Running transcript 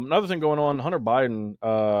Another thing going on, Hunter Biden,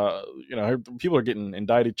 people are getting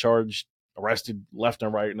indicted, charged, arrested left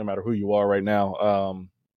and right, no matter who you are right now.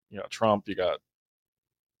 Trump, you got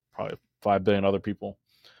probably 5 billion other people.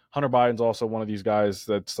 Hunter Biden's also one of these guys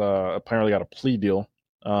that's apparently got a plea deal.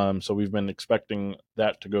 So we've been expecting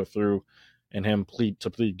that to go through and him plead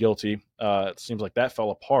guilty. It seems like that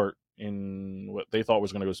fell apart in what they thought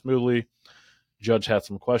was going to go smoothly. Judge had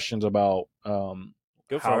some questions about how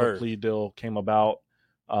the plea deal came about.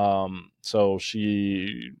 So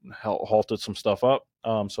she halted some stuff up.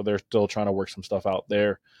 So they're still trying to work some stuff out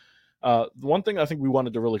there. One thing I think we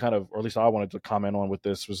wanted to really kind of, or at least I wanted to comment on with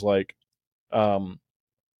this was like,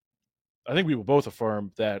 I think we will both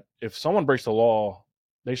affirm that if someone breaks the law,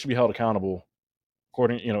 they should be held accountable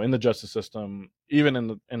according, in the justice system,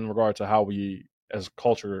 even in regard to how we as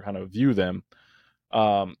culture kind of view them.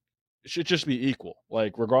 It should just be equal.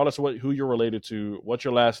 Like, regardless of who you're related to, what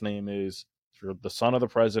your last name is, if you're the son of the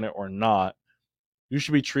president or not, you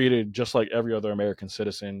should be treated just like every other American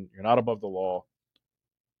citizen. You're not above the law.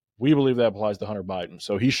 We believe that applies to Hunter Biden.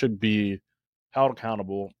 So he should be held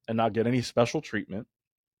accountable and not get any special treatment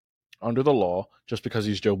under the law just because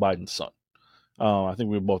he's Joe Biden's son. I think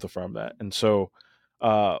we both affirm that. And so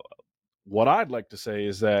what I'd like to say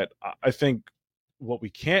is that I think what we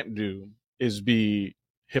can't do is be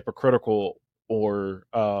hypocritical or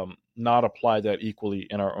not apply that equally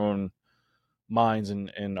in our own minds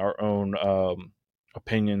and our own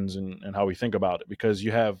opinions and how we think about it. Because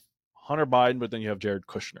you have Hunter Biden, but then you have Jared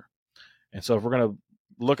Kushner. And so if we're going to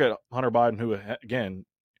look at Hunter Biden, who, again,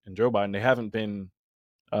 and Joe Biden, they haven't been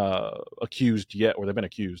accused yet, or they've been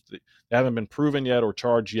accused. They haven't been proven yet or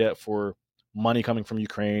charged yet for money coming from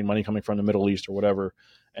Ukraine, money coming from the Middle East or whatever,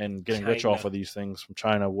 and getting rich off of these things from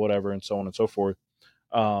China, whatever, and so on and so forth.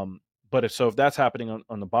 But if that's happening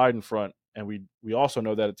on the Biden front, and we also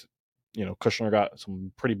know that it's, Kushner got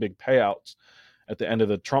some pretty big payouts at the end of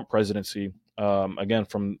the Trump presidency, again,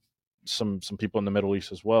 from some people in the Middle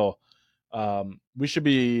East as well. We should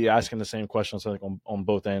be asking the same questions, I think, on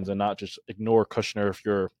both ends, and not just ignore Kushner if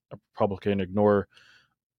you're a Republican, ignore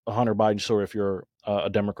Hunter Biden story if you're a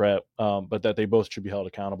Democrat, but that they both should be held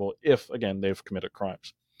accountable if, again, they've committed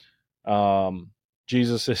crimes.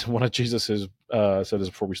 Jesus is one of Jesus's. Said this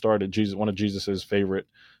before we started. One of Jesus's favorite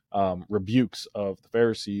rebukes of the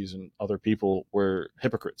Pharisees and other people were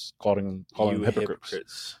hypocrites, calling them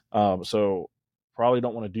hypocrites. So probably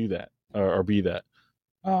don't want to do that or be that.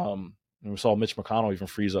 And we saw Mitch McConnell even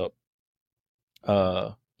freeze up.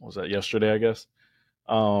 What was that, yesterday, I guess?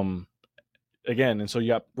 Again, and so you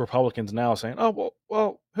got Republicans now saying, "Oh,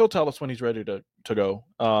 well, he'll tell us when he's ready to go.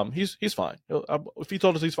 He's fine. If he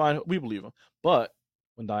told us he's fine, we believe him." But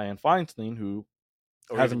when Dianne Feinstein, who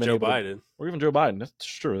hasn't been able to, or even Joe Biden, that's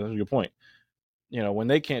true. That's a good point. When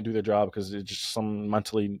they can't do their job because it's just some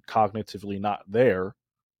mentally, cognitively not there,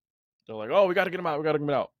 they're like, "Oh, we got to get him out. We got to get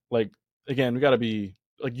him out." Like, again, we got to be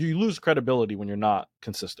like, you lose credibility when you're not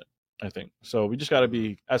consistent, I think. So we just got to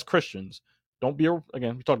be, as Christians, don't be,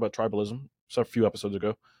 again, we talked about tribalism a few episodes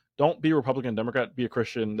ago. Don't be a Republican, Democrat, be a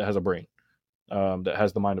Christian that has a brain, that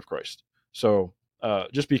has the mind of Christ. So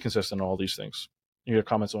just be consistent on all these things. You have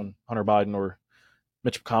comments on Hunter Biden or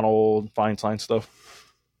Mitch McConnell, Feinstein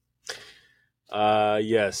stuff?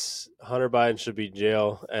 Yes. Hunter Biden should be in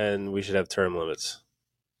jail, and we should have term limits.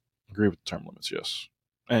 Agree with term limits, yes.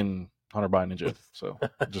 And Hunter Biden in jail. So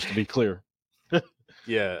just to be clear.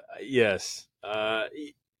 Yeah. Yes. Yeah.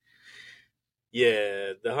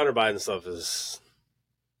 The Hunter Biden stuff is,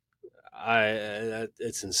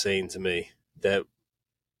 it's insane to me that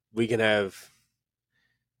we can have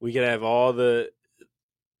all the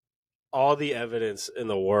evidence in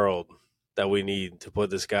the world that we need to put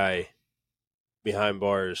this guy behind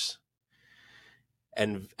bars,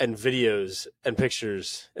 and videos and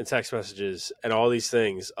pictures and text messages and all these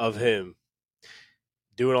things of him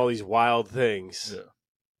doing all these wild things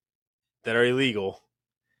that are illegal,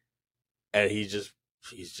 and he's just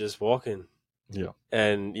walking. Yeah.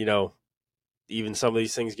 And even some of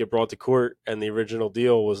these things get brought to court, and the original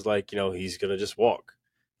deal was like, he's gonna just walk,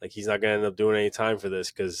 like he's not gonna end up doing any time for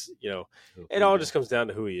this because it all just comes down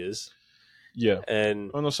to who he is. Yeah.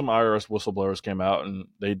 And I know some IRS whistleblowers came out, and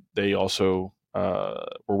they also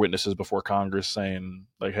were witnesses before Congress saying,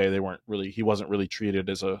 like, hey, he wasn't really treated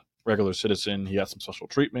as a regular citizen. He had some special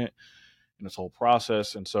treatment in this whole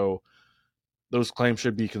process. And so those claims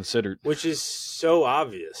should be considered. Which is so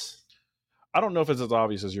obvious. I don't know if it's as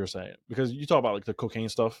obvious as you're saying, because you talk about like the cocaine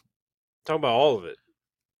stuff. Talking about all of it.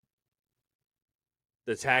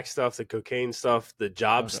 The tax stuff, the cocaine stuff, the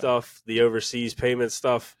job stuff, the overseas payment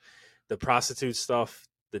stuff, the prostitute stuff,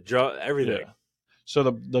 the drug, everything. So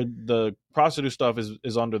the prostitute stuff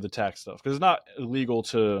is under the tax stuff because it's not illegal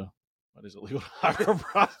to. What is illegal to hire a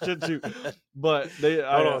prostitute? But Hold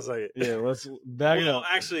on a second. Yeah, let's back it up.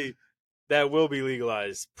 Actually, that will be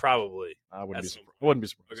legalized probably. I wouldn't be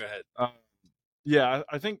surprised. Go ahead. Yeah,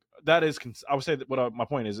 I think that is. I would say that my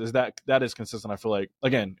point is that is consistent. I feel like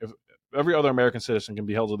again, if every other American citizen can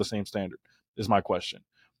be held to the same standard, is my question,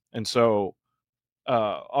 and so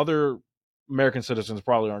other American citizens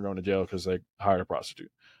probably aren't going to jail because they hired a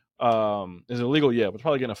prostitute. Is it illegal? Yeah, but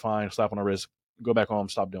probably getting a fine, slap on the wrist, go back home,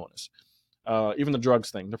 stop doing this. Even the drugs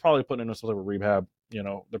thing, they're probably putting in some type of rehab.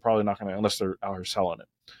 They're probably not going to unless they're out here selling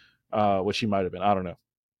it, which he might have been. I don't know,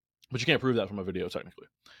 but you can't prove that from a video technically.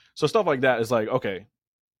 So stuff like that is like, okay,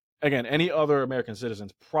 again, any other American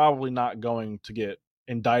citizen's probably not going to get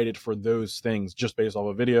indicted for those things just based off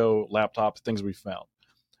a video, laptops, things we found.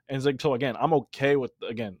 And it's like, so again, I'm okay with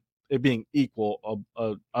it being equal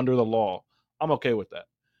under the law. I'm okay with that.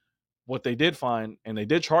 What they did find and they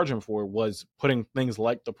did charge him for was putting things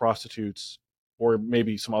like the prostitutes or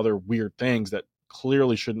maybe some other weird things that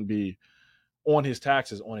clearly shouldn't be on his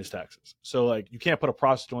taxes. So like you can't put a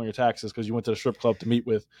prostitute on your taxes because you went to the strip club to meet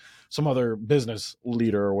with some other business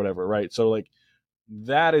leader or whatever, right? So like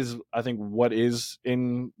that is, I think, what is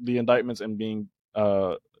in the indictments and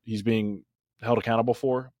he's being held accountable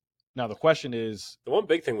for. Now the question is, the one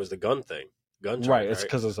big thing was the gun thing. Gun charge, right? It's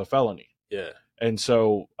because it's a felony. Yeah. And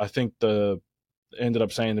so I think ended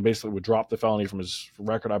up saying they basically would drop the felony from his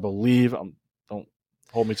record. I believe, don't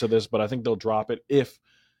hold me to this, but I think they'll drop it if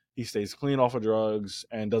he stays clean off of drugs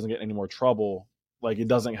and doesn't get any more trouble. Like it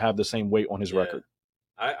doesn't have the same weight on his record.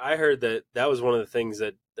 I heard that was one of the things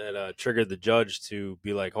that triggered the judge to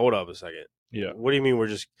be like, hold up a second. Yeah. What do you mean we're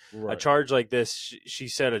just a charge like this? She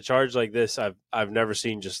said a charge like this I've never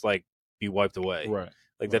seen just like be wiped away. Right.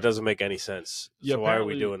 Like that doesn't make any sense. Yeah, so why are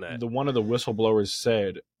we doing that? One of the whistleblowers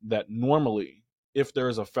said that normally if there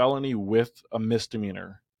is a felony with a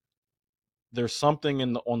misdemeanor, there's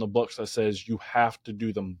something on the books that says you have to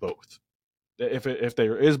do them both. If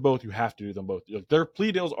there is both, you have to do them both. Like, their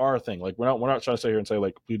plea deals are a thing. Like we're not trying to sit here and say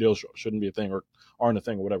like plea deals shouldn't be a thing or aren't a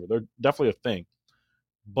thing or whatever. They're definitely a thing.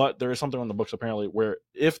 But there is something on the books apparently where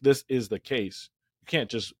if this is the case, you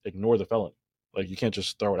can't just ignore the felony. Like you can't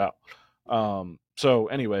just throw it out. So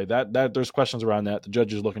anyway, that there's questions around that. The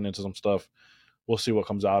judge is looking into some stuff. We'll see what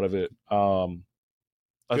comes out of it.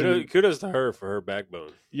 Kudos to her for her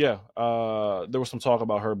backbone. Yeah. There was some talk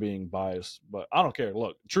about her being biased, but I don't care.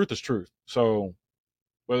 Look, truth is truth. So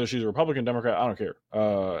whether she's a Republican, Democrat, I don't care.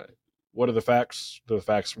 What are the facts? Do the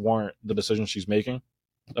facts warrant the decision she's making?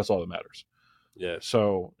 That's all that matters. Yeah.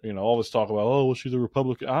 So, all this talk about, well, she's a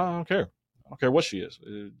Republican. I don't care. I don't care what she is.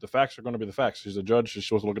 The facts are going to be the facts. She's a judge. She's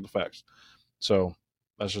supposed to look at the facts. So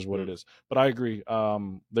that's just what it is. But I agree.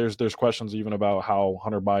 There's questions even about how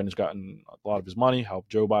Hunter Biden's gotten a lot of his money, how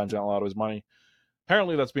Joe Biden's gotten a lot of his money.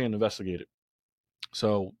 Apparently that's being investigated.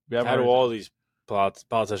 So how do all these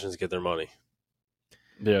politicians get their money?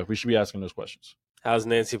 Yeah, we should be asking those questions. How's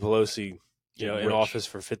Nancy Pelosi, in office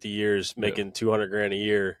for 50 years, making $200,000 a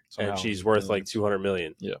year, somehow, and she's worth like $200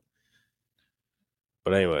 million? Yeah.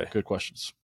 But anyway, good questions.